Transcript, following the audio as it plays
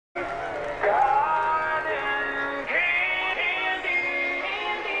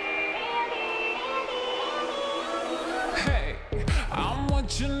Hey, I'm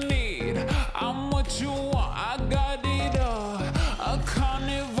what you need, I'm what you want, I got it all. A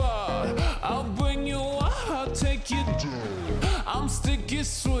carnivore, I'll bring you up, I'll take you down. I'm sticky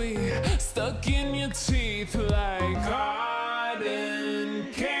sweet, stuck in your teeth like cotton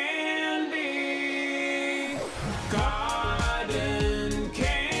candy. Cotton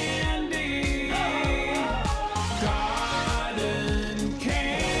candy. Cotton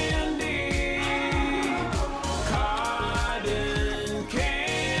candy. Cotton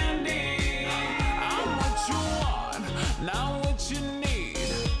candy. I'm what you want, not what you need.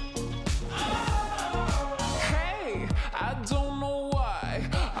 Hey, I don't know why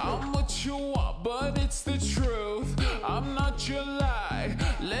I'm what you want, but it's the truth. I'm not your lie.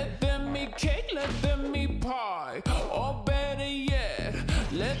 Let them eat cake, let them eat pie, or better yet,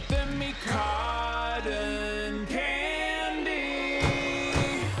 let them eat cotton candy.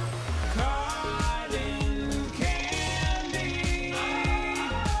 Cotton candy.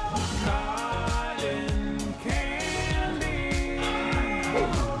 Cotton candy.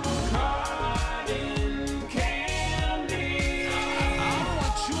 Cotton candy. I'm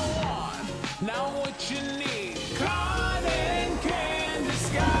what you want, not what you need. Cotton candy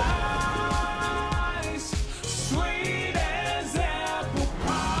skies, sweet as apple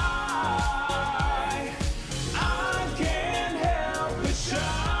pie. I can't help but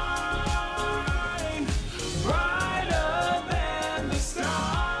shine brighter than the starlight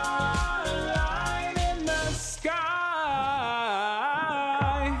in the sky.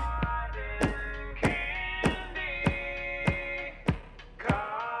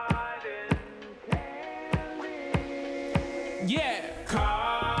 Yeah,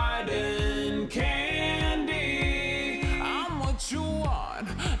 cotton candy. I'm what you want,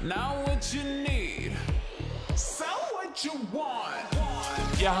 not what you need. So what you want?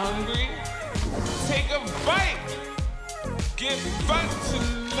 You hungry? Take a bite. Get fucked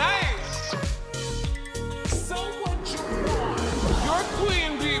tonight. So what you want? Your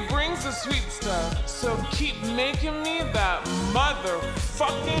queen bee brings the sweet stuff, so keep making me that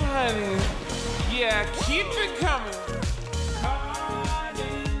motherfucking honey. Yeah, keep it coming.